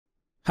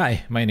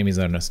Hi, my name is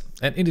Ernest,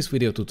 and in this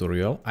video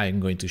tutorial I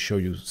am going to show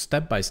you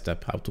step by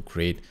step how to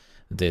create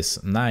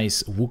this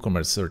nice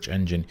WooCommerce search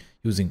engine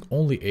using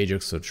only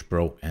Ajax Search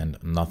Pro and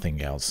nothing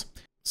else.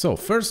 So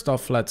first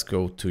off, let's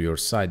go to your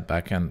site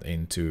backend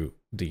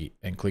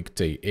and click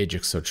the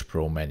Ajax Search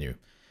Pro menu.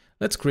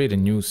 Let's create a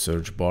new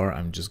search bar.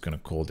 I'm just going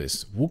to call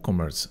this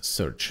WooCommerce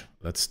Search.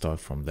 Let's start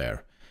from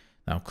there.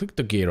 Now click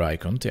the gear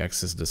icon to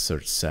access the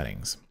search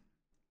settings.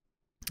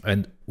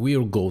 And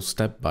we'll go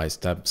step by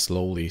step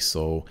slowly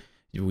so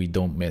we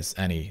don't miss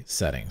any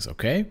settings,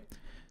 okay?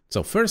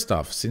 So first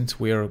off, since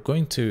we are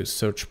going to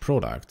search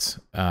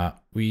products,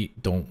 we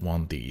don't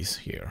want these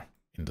here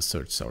in the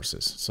search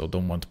sources. So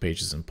don't want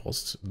pages and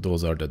posts.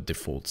 Those are the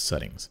default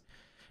settings.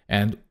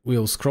 And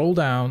we'll scroll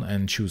down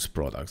and choose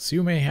products.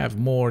 You may have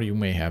more, you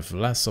may have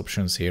less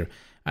options here.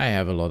 I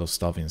have a lot of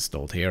stuff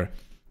installed here.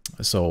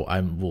 So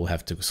I will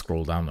have to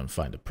scroll down and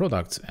find the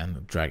product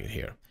and drag it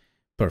here.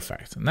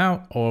 Perfect.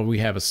 Now, or we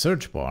have a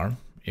search bar.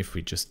 If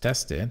we just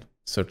test it,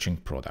 searching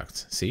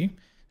products, see,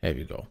 there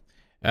we go.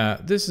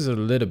 This is a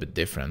little bit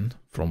different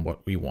from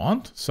what we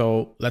want.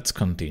 So let's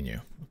continue.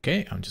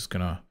 Okay, I'm just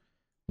gonna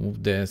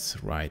move this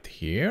right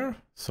here.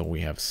 So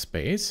we have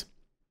space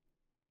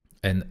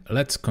and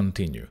let's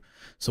continue.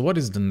 So what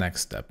is the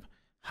next step?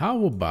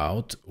 How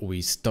about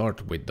we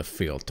start with the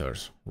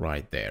filters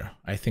right there?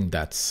 I think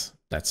that's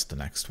the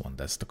next one.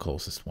 That's the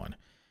closest one.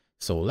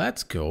 So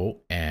let's go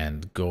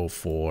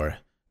for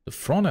the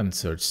front end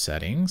search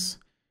settings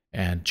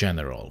and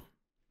general.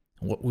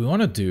 What we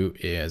want to do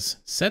is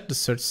set the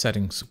search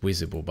settings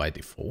visible by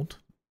default.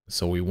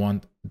 So we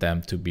want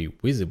them to be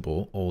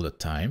visible all the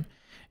time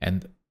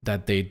and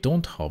that they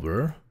don't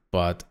hover,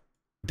 but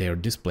they're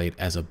displayed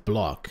as a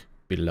block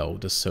below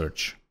the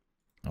search.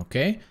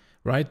 Okay,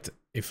 right?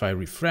 If I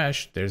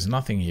refresh, there's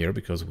nothing here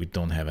because we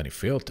don't have any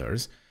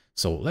filters.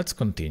 So let's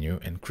continue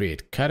and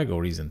create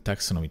categories and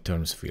taxonomy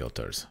terms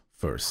filters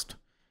first.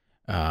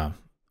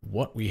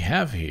 What we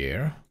have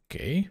here,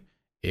 okay,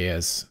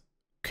 is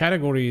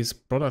categories,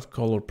 product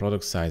color,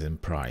 product size,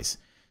 and price.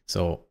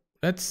 So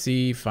let's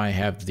see if I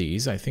have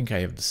these. I think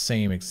I have the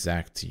same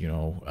exact,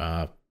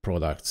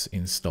 products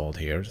installed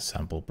here,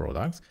 sample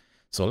products.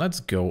 So let's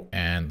go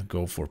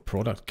for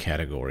product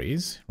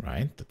categories,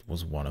 right? That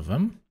was one of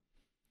them.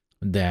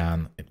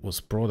 Then it was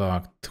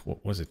product,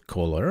 what was it?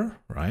 Color,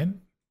 right?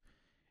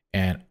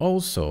 And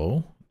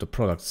also the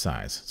product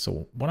size.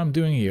 So what I'm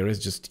doing here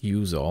is just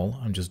use all.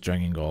 I'm just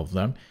dragging all of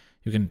them.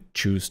 You can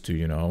choose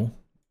to,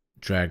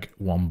 drag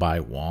one by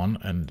one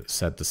and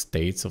set the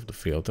states of the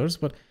filters.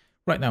 But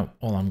right now,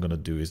 all I'm going to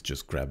do is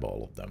just grab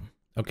all of them.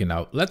 Okay,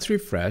 now let's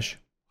refresh.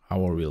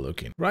 How are we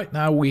looking? Right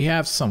now, we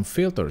have some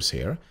filters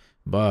here,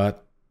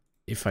 but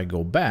if I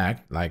go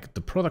back, like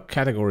the product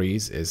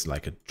categories is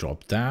like a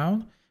drop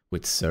down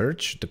with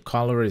search. The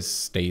color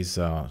stays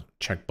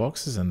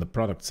checkboxes and the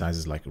product size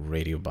is like a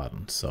radio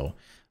button. So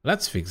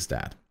let's fix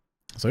that.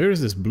 So here's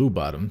this blue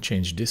button,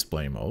 change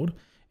display mode,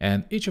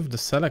 and each of the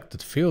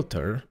selected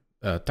filter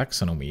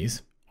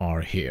taxonomies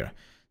are here.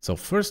 So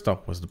first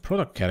up was the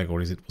product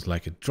categories. It was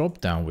like a drop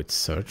down with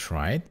search,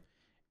 right?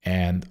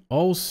 And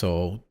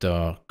also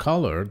the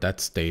color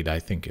that stayed, I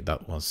think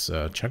that was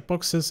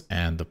checkboxes,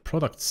 and the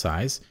product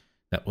size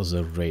that was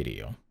a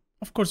radio.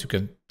 Of course, you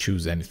can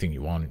choose anything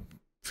you want.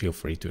 Feel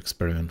free to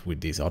experiment with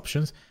these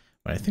options,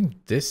 but I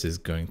think this is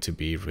going to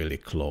be really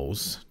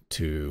close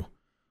to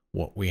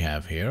what we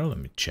have here. Let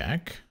me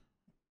check.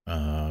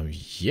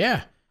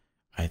 Yeah,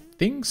 I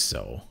think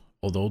so.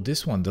 Although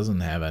this one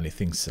doesn't have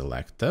anything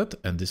selected,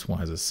 and this one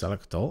has a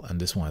select all, and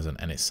this one has an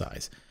any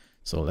size.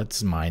 So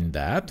let's mind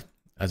that.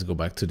 Let's go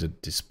back to the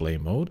display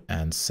mode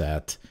and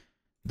set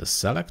the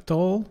select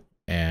all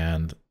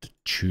and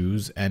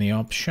choose any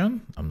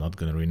option. I'm not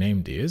going to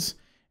rename these.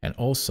 And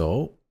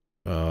also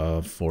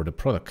for the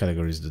product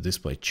categories, the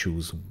display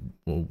choose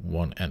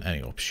one and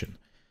any option.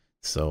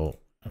 So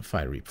if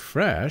I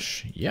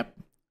refresh, yep,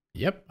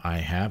 I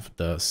have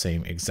the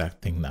same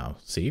exact thing now.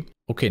 See?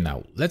 Okay,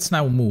 now let's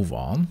move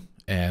on.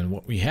 And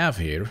what we have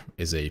here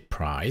is a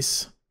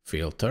price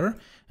filter,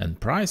 and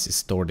price is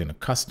stored in a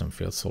custom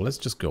field. So let's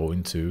just go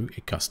into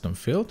a custom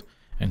field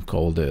and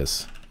call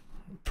this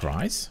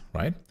price,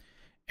 right?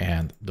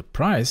 And the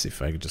price,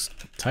 if I just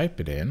type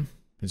it in,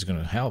 it's going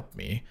to help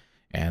me.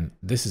 And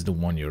this is the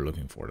one you're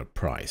looking for, the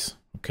price,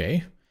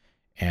 okay?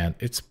 And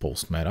it's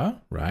post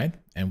meta, right?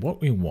 And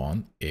what we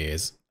want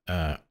is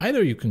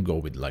either you can go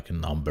with like a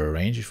number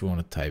range if you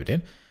want to type it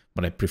in,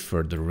 but I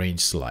prefer the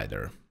range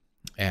slider.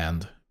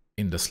 And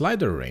in the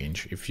slider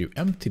range, if you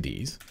empty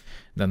these,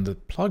 then the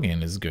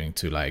plugin is going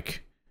to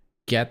like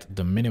get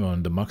the minimum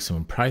and the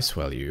maximum price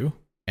value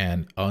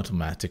and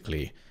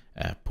automatically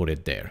put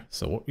it there.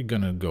 So what we're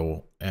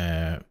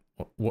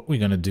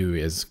gonna do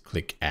is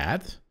click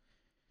add.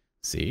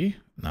 See,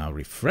 now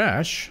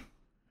refresh,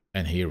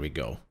 and here we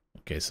go.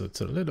 Okay, so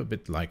it's a little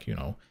bit like,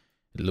 it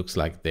looks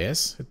like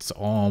this. It's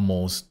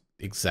almost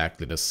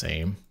exactly the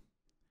same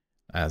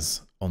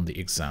as on the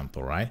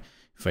example, right?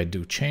 If I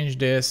do change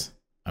this,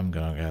 I'm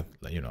gonna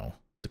get,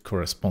 the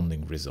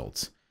corresponding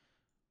results.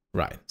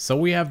 Right, so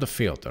we have the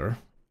filter.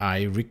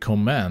 I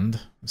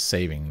recommend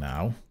saving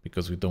now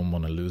because we don't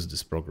want to lose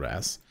this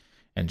progress,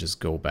 and just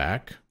go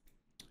back.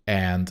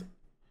 And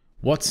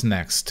what's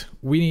next?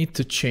 We need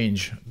to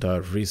change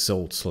the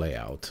results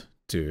layout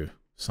to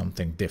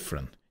something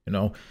different, you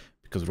know,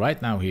 because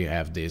right now we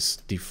have this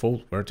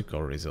default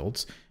vertical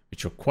results,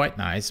 which are quite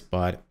nice,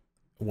 but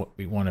what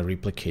we want to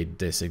replicate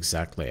this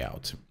exact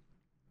layout.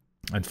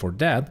 And for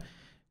that,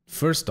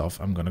 first off,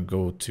 I'm going to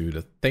go to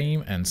the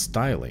theme and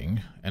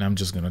styling, and I'm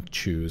just going to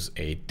choose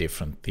a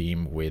different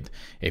theme with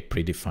a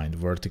predefined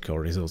vertical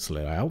results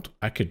layout.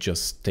 I could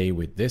just stay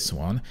with this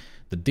one.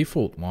 The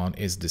default one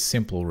is the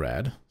simple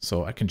red,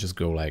 so I can just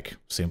go like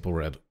simple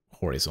red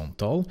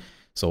horizontal.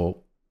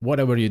 So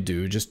whatever you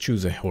do, just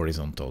choose a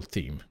horizontal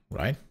theme,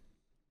 right?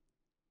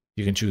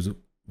 You can choose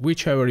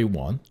whichever you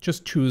want,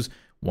 just choose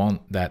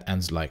one that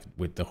ends like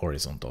with the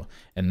horizontal.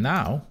 And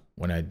now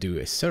when I do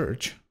a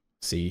search,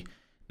 see,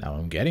 now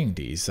I'm getting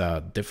these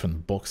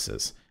different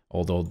boxes,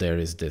 although there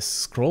is this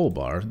scroll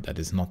bar that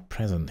is not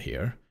present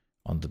here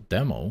on the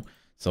demo.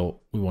 So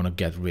we want to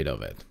get rid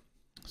of it.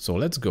 So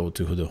let's go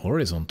to the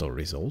horizontal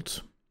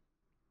results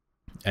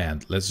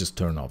and let's just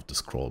turn off the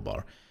scroll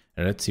bar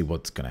and let's see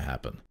what's going to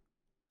happen.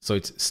 So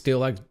it's still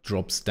like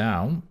drops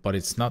down, but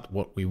it's not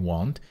what we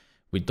want.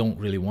 We don't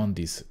really want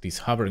these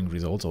hovering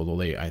results,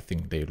 although I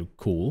think they look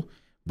cool.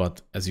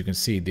 But as you can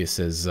see, this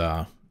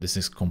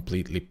is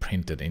completely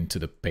printed into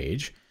the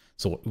page.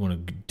 So what we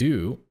want to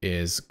do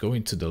is go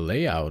into the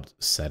layout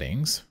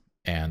settings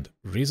and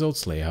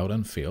results layout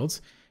and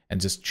fields,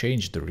 and just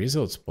change the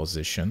results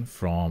position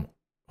from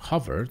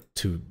hover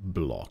to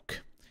block.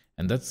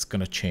 And that's going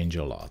to change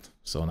a lot.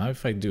 So now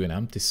if I do an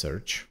empty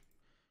search,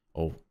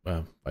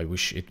 I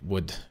wish it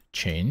would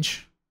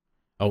change.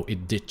 Oh,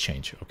 it did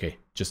change. Okay,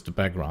 just the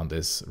background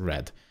is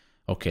red.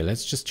 Okay,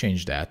 let's just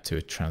change that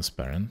to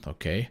transparent.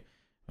 Okay,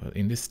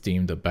 in this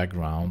theme, the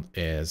background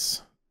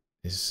is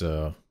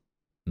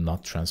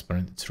not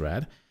transparent, it's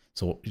red.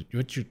 So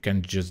what you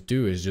can just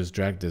do is just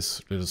drag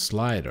this little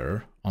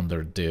slider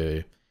under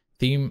the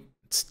theme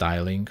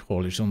styling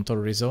horizontal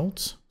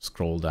results,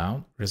 scroll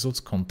down, results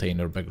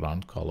container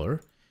background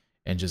color,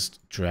 and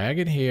just drag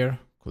it here,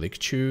 click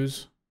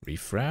choose,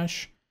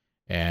 refresh,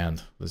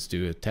 and let's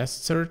do a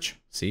test search.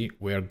 See,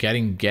 we are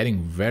getting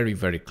very,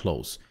 very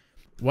close.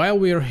 While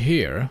we are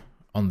here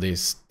on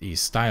these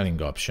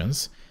styling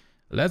options,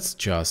 let's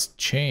just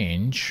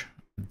change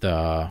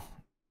the,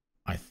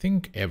 I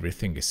think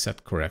everything is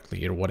set correctly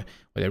here. What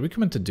I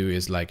recommend to do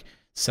is like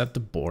set the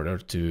border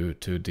to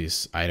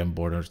this item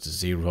border to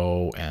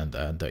 0 and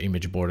the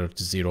image border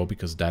to 0,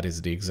 because that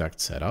is the exact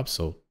setup.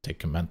 So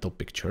take a mental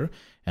picture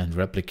and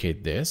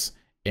replicate this,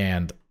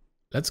 and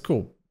let's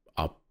go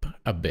up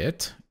a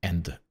bit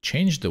and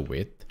change the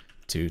width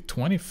to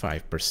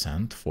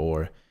 25%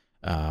 for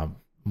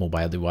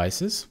mobile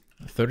devices,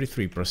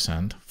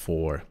 33%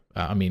 for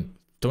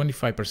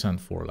 25%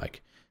 for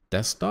like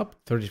desktop,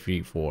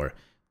 33% for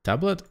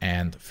tablet,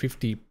 and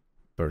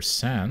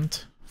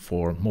 50%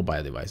 for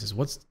mobile devices.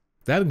 What's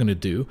that going to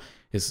do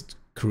is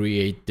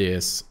create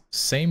this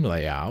same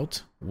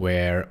layout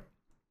where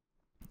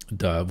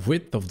the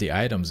width of the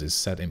items is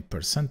set in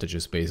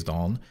percentages based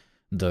on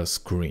the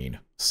screen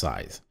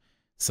size.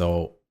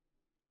 So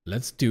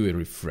let's do a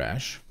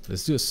refresh,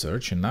 let's do a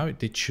search, and now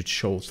it should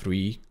show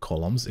 3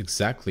 columns,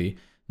 exactly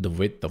the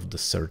width of the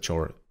search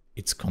or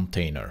its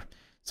container.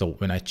 So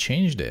when I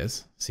change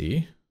this,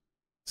 see,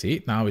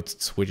 now it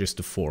switches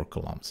to 4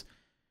 columns.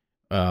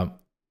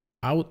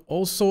 I would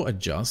also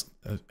adjust,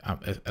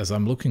 as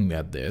I'm looking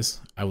at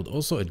this, I would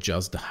also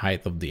adjust the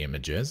height of the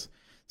images.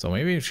 So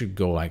maybe I should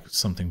go like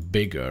something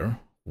bigger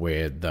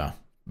with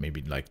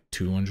maybe like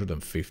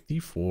 250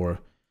 for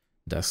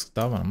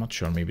desktop. I'm not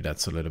sure, maybe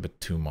that's a little bit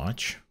too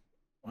much.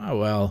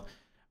 Well,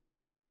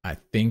 I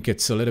think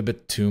it's a little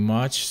bit too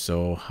much.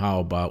 So how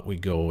about we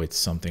go with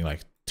something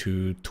like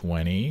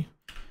 220?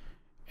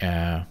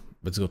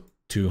 Let's go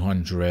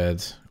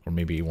 200 or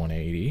maybe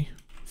 180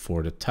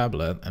 for the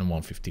tablet and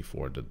 150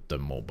 for the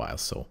mobile.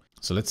 So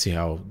let's see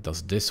how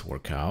does this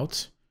work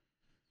out.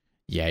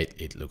 Yeah,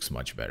 it looks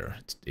much better.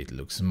 It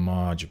looks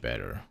much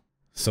better.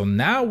 So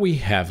now we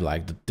have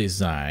like the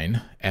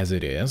design as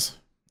it is.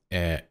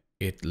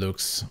 It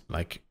looks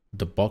like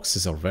the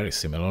boxes are very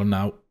similar.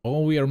 Now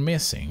all we are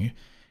missing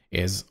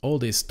is all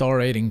this star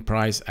rating,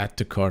 price, add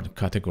to cart,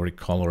 category,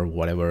 color,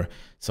 whatever.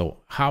 So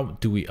how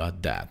do we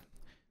add that?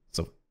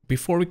 So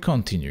before we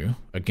continue,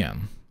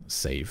 again,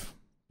 save.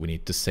 We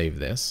need to save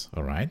this,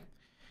 all right?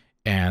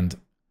 And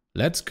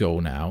let's go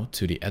now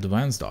to the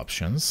advanced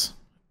options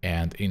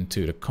and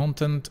into the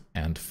content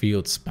and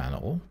fields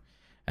panel.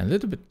 And a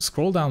little bit,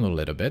 scroll down a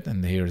little bit,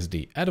 and here's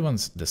the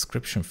advanced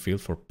description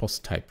field for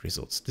post type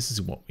results. This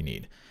is what we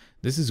need.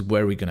 This is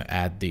where we're gonna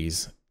add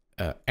these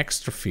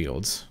extra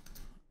fields,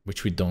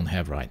 which we don't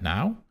have right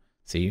now.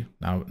 See,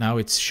 now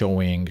it's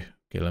showing,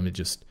 okay, let me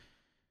just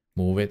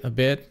move it a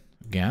bit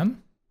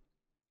again.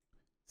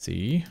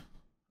 See,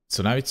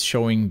 so now it's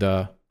showing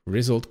the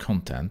result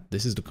content.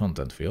 This is the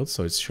content field,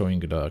 so it's showing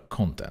the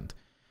content.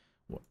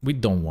 We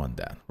don't want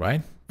that,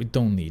 right? We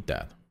don't need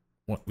that.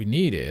 What we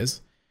need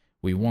is,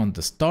 we want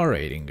the star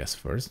rating as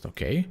first,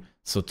 okay?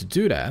 So to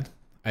do that,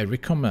 I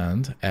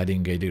recommend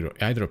adding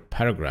either a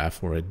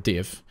paragraph or a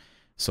div.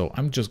 So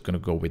I'm just gonna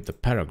go with the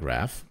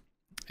paragraph,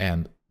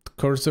 and the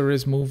cursor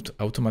is moved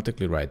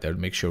automatically right there.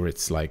 Make sure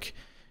it's like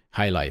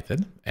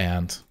highlighted,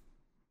 and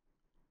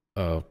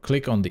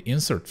click on the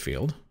insert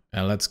field,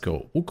 and let's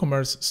go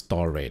WooCommerce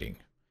star rating.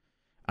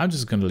 I'm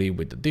just gonna leave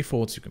with the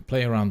defaults. You can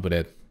play around with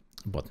it,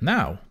 but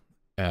now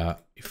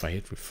if I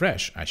hit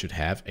refresh, I should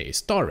have a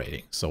star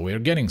rating. So we're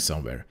getting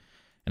somewhere.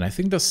 And I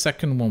think the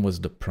second one was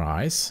the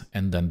price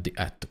and then the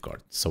add to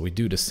cart. So we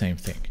do the same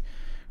thing.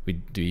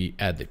 We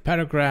add the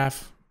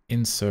paragraph,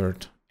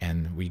 insert,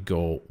 and we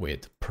go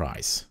with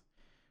price.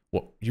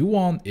 What you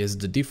want is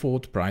the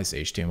default price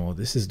HTML.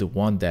 This is the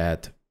one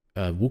that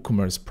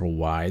WooCommerce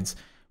provides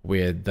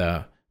with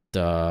the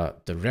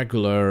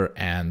regular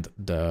and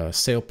the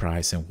sale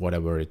price and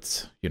whatever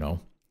it's,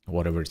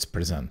 whatever it's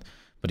present.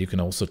 But you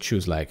can also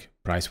choose like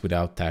price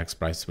without tax,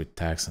 price with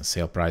tax, and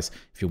sale price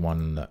if you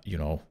want,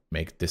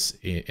 make this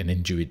an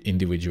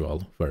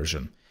individual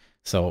version.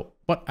 So,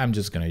 but I'm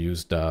just going to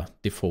use the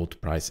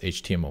default price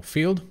HTML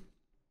field.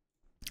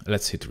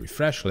 Let's hit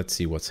refresh. Let's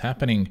see what's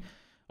happening.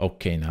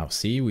 Okay, now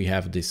see, we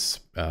have this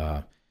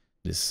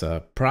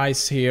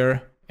price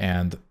here,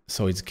 and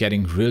so it's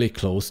getting really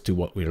close to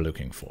what we're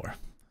looking for.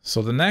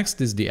 So the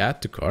next is the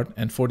add to cart,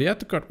 and for the add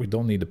to cart, we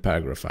don't need a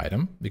paragraph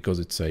item because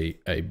it's a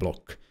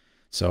block.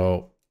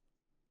 So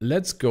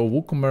let's go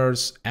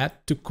WooCommerce add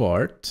to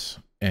cart.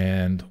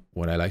 And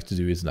what I like to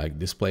do is like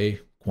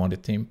display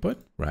quantity input,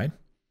 right?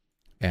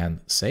 And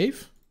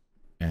save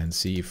and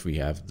see if we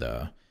have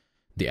the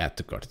add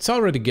to cart. It's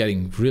already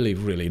getting really,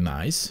 really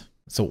nice.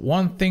 So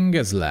one thing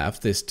is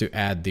left is to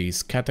add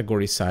these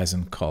category size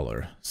and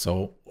color.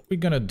 So what we're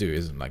gonna do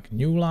is like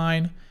new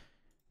line,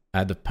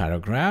 add a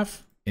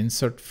paragraph,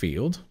 insert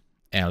field,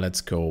 and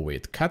let's go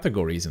with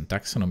categories and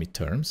taxonomy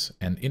terms.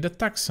 And in the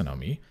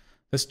taxonomy,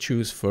 let's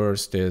choose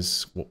first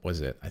is, what was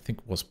it? I think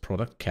it was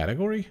product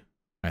category.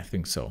 I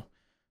think so.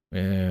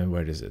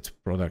 Where is it?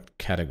 Product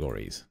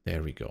categories.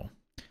 There we go.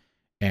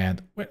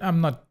 And I'm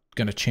not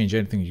going to change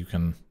anything. You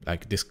can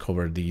like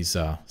discover these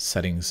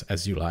settings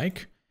as you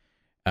like.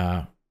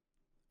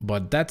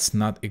 But that's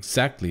not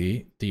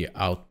exactly the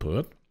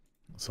output.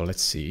 So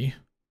let's see.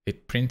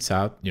 It prints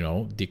out,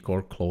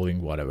 decor,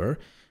 clothing, whatever.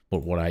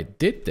 But what I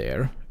did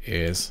there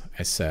is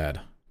I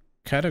said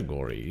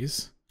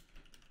categories,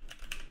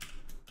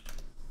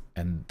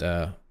 and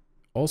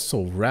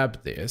also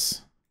wrap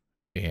this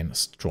in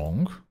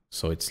strong,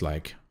 so it's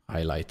like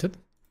highlighted,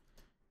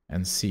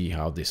 and see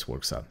how this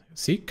works out.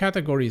 See,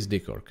 categories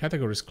decor,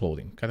 categories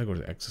clothing,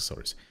 categories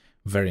accessories.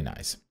 Very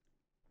nice.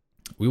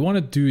 We want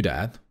to do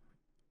that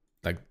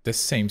like the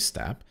same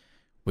step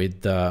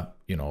with the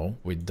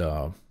with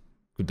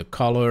the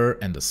color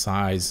and the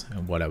size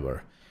and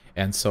whatever.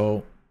 And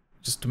so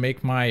just to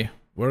make my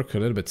work a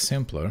little bit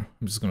simpler,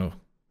 I'm just gonna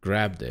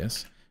grab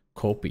this,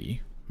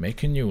 copy,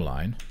 make a new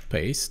line,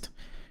 paste,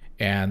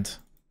 and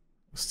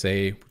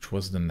say, which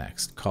was the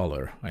next?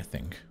 Color, I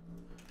think.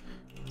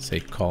 Say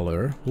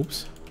color,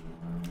 oops.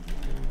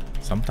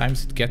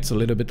 Sometimes it gets a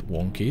little bit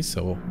wonky,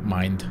 so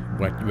mind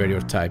where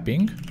you're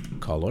typing,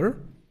 color.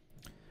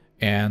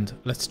 And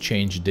let's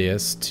change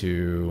this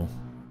to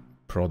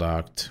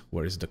product,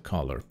 where is the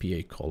color?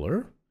 PA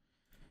color,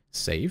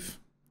 save,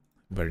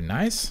 very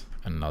nice.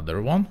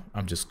 Another one,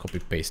 I'm just copy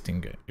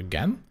pasting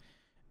again.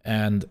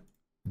 And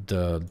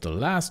the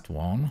last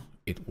one,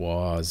 it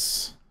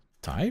was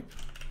type,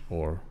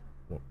 or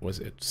what was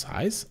it?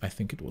 Size? I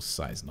think it was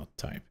size, not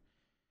type.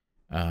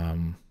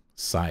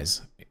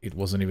 Size. It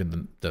wasn't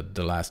even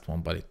the last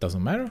one, but it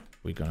doesn't matter.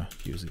 We're gonna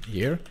use it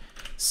here.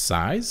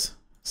 Size.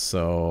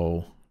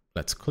 So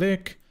let's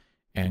click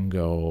and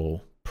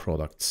go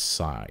product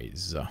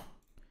size.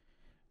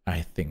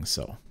 I think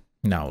so.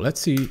 Now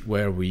let's see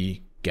where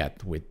we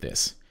get with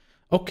this.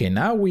 Okay,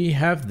 now we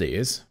have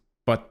this,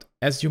 but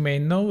as you may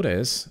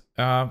notice,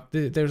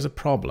 there's a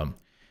problem.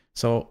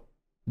 So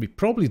we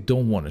probably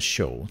don't want to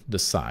show the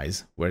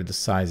size where the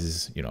size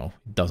is,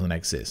 doesn't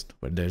exist,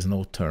 where there's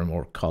no term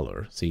or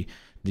color. See,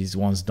 these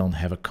ones don't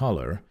have a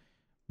color,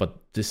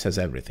 but this has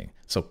everything.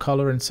 So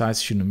color and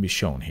size shouldn't be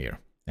shown here.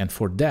 And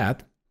for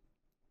that,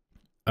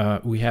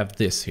 we have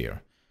this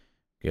here.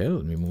 Okay,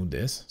 let me move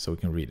this so we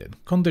can read it.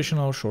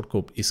 Conditional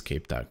shortcode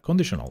escape tag.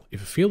 Conditional.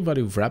 If a field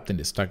value wrapped in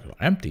this tag are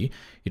empty,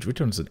 it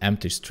returns an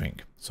empty string.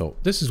 So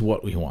this is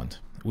what we want.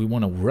 We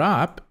want to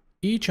wrap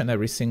each and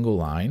every single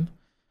line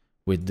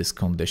with this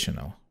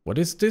conditional. What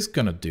is this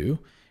gonna do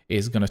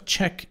is gonna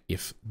check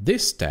if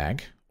this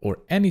tag or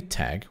any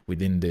tag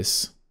within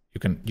this,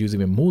 you can use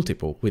even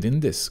multiple within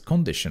this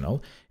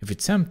conditional. If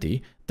it's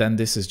empty, then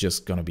this is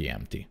just gonna be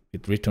empty.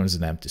 It returns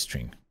an empty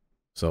string.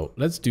 So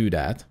let's do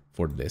that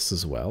for this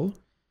as well.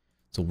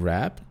 So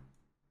wrap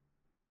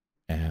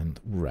and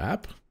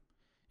wrap.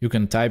 You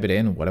can type it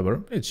in,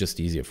 whatever. It's just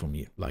easier for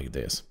me like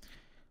this.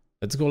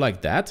 Let's go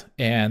like that,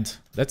 and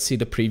let's see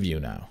the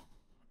preview now.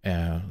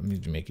 Let me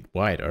make it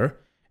wider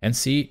and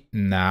see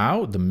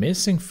now the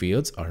missing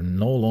fields are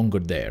no longer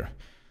there.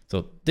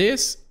 So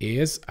this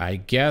is, I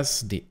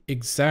guess, the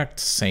exact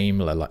same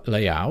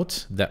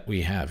layout that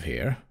we have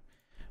here.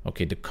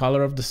 Okay, the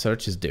color of the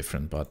search is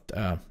different, but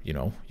you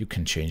know, you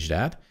can change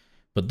that.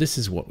 But this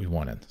is what we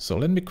wanted. So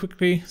let me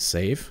quickly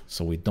save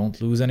so we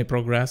don't lose any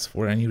progress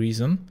for any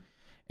reason.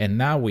 And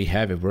now we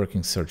have a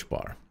working search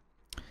bar.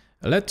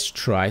 Let's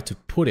try to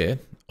put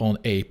it on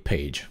a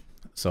page.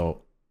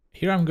 So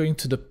here I'm going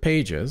to the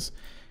pages,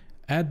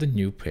 add the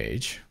new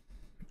page,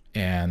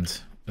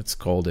 and let's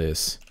call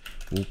this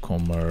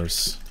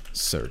WooCommerce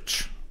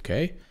search.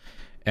 Okay.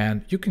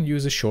 And you can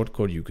use a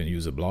shortcode, you can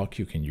use a block,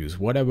 you can use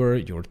whatever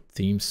your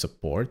theme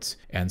supports.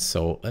 And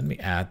so let me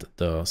add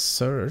the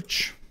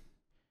search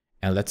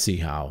and let's see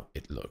how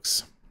it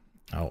looks.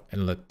 Oh,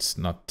 and let's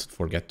not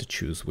forget to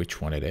choose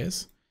which one it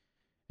is.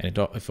 And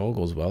if all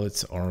goes well,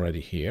 it's already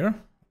here.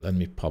 Let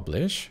me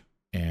publish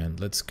and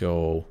let's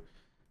go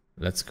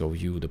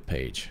view the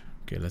page.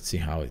 Okay, let's see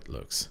how it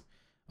looks.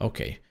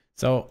 Okay,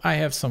 so I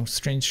have some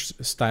strange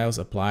styles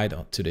applied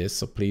to this,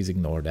 so please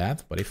ignore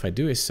that. But if I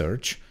do a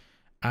search,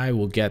 I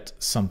will get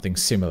something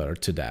similar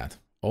to that.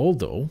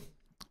 Although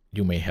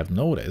you may have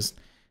noticed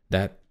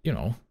that, you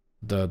know,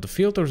 the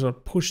filters are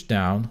pushed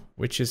down,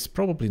 which is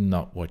probably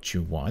not what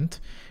you want.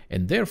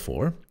 And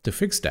therefore, to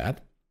fix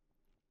that,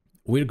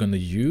 we're going to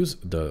use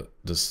the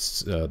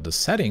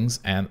settings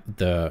and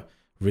the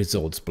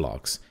results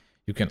blocks.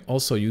 You can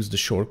also use the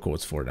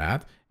shortcodes for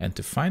that. And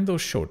to find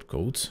those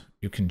shortcodes,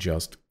 you can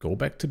just go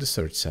back to the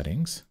search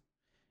settings.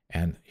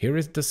 And here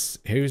is the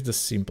search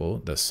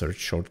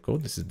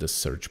shortcode. This is the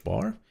search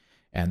bar.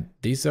 And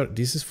this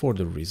is for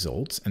the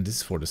results and this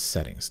is for the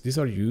settings. These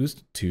are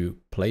used to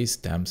place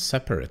them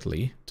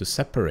separately, to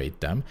separate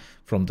them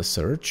from the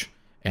search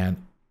and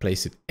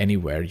place it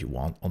anywhere you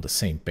want on the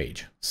same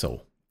page.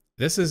 So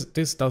this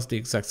does the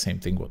exact same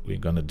thing what we're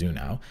gonna do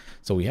now.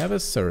 So we have a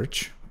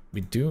search, we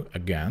do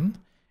again,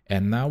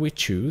 and now we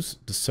choose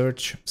the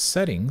search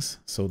settings.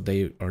 So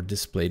they are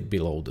displayed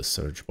below the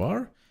search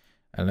bar.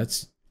 And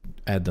let's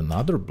add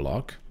another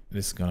block.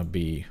 This is gonna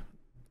be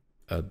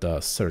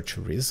the search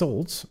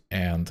results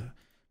and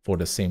for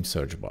the same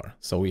search bar.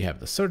 So we have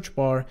the search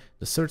bar,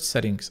 the search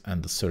settings,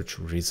 and the search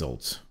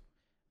results.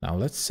 Now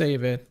let's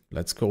save it.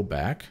 Let's go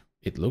back.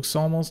 It looks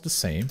almost the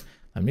same.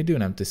 Let me do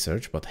an empty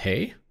search, but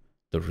hey,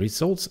 the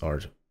results are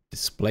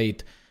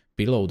displayed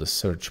below the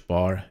search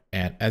bar.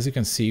 And as you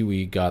can see,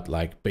 we got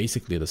like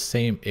basically the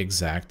same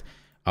exact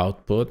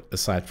output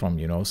aside from,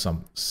 you know,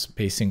 some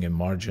spacing and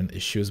margin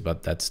issues,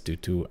 but that's due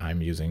to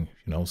I'm using,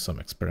 you know, some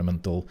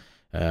experimental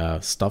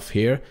stuff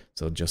here.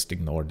 So just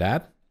ignore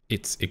that.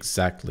 It's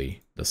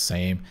exactly the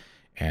same.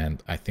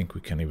 And I think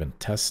we can even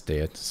test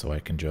it. So I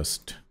can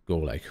just go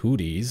like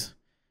hoodies.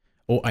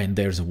 Oh, and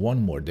there's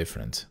one more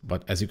difference,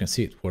 but as you can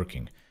see, it's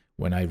working.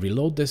 When I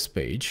reload this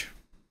page,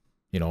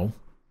 you know,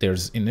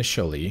 there's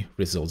initially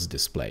results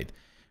displayed.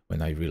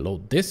 When I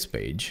reload this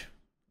page,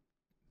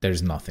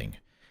 there's nothing.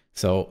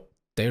 So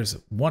there's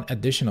one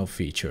additional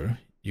feature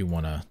you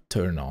want to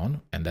turn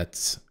on, and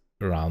that's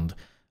around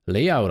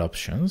layout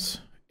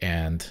options.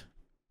 And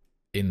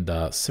in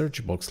the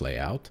search box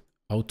layout,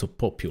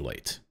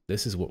 auto-populate.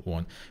 This is what we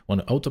want. We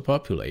want to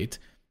auto-populate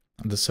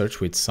the search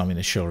with some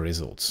initial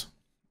results.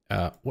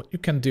 What you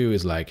can do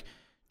is like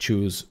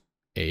choose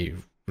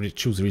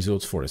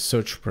results for a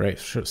search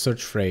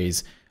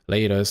phrase,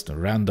 latest,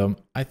 random.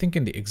 I think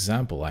in the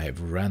example I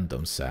have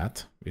random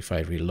set. If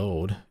I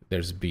reload,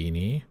 there's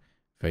beanie.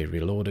 If I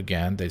reload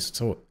again,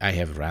 I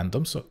have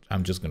random. So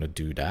I'm just gonna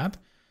do that.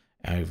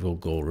 I will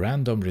go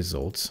random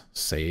results,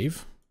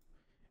 save.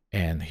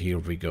 And here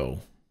we go.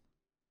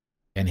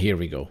 And here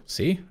we go.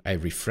 See, I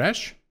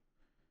refresh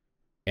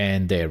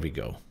and there we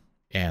go.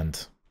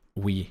 And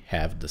we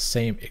have the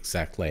same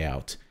exact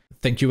layout.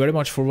 Thank you very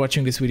much for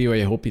watching this video.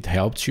 I hope it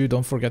helped you.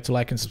 Don't forget to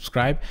like and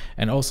subscribe.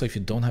 And also, if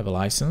you don't have a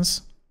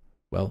license,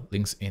 well,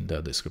 links in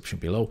the description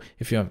below.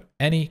 If you have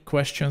any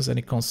questions,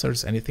 any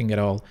concerns, anything at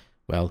all,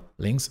 well,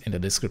 links in the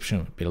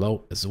description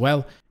below as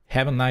well.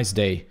 Have a nice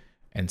day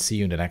and see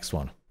you in the next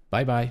one.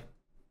 Bye bye.